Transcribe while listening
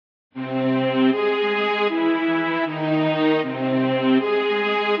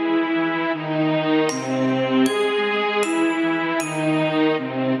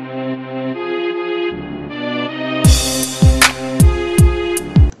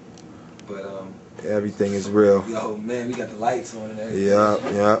Everything is real. Yo, man, we got the lights on and everything.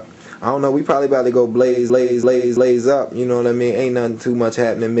 Yeah. I don't know. We probably about to go blaze up. You know what I mean? Ain't nothing too much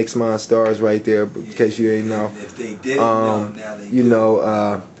happening. Mix my stars right there, in case you ain't know. If they didn't know, now they you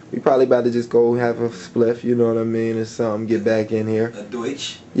know, we probably about to just go have a spliff. You know what I mean? Or something. Get back in here. A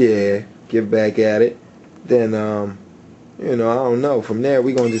Deutsch. Yeah. Get back at it. Then you know, I don't know. From there,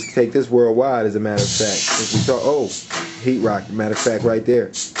 we gonna just take this worldwide. As a matter of fact, if we talk, heat rock. Matter of fact, right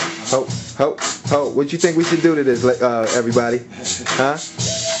there. Ho. What you think we should do to this, everybody? Huh?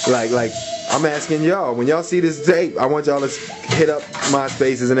 Like, I'm asking y'all. When y'all see this tape, I want y'all to hit up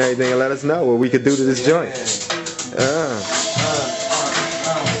MySpaces and everything and let us know what we could do to this joint.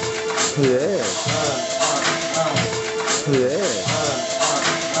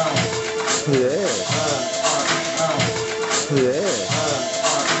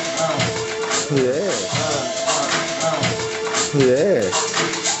 Yeah.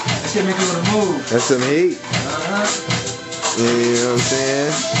 That shit make you want to move. That's some heat. You know what I'm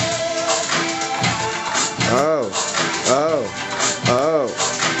saying? Oh.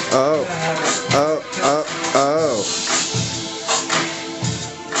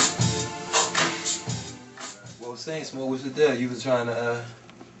 Well, Saint Smoke, what's it there? You was trying to,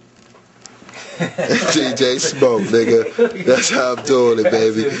 DJ Smoke, nigga. That's how I'm doing it,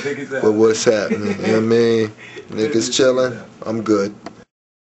 baby. But what's happening? You know what I mean? Niggas chilling. I'm good.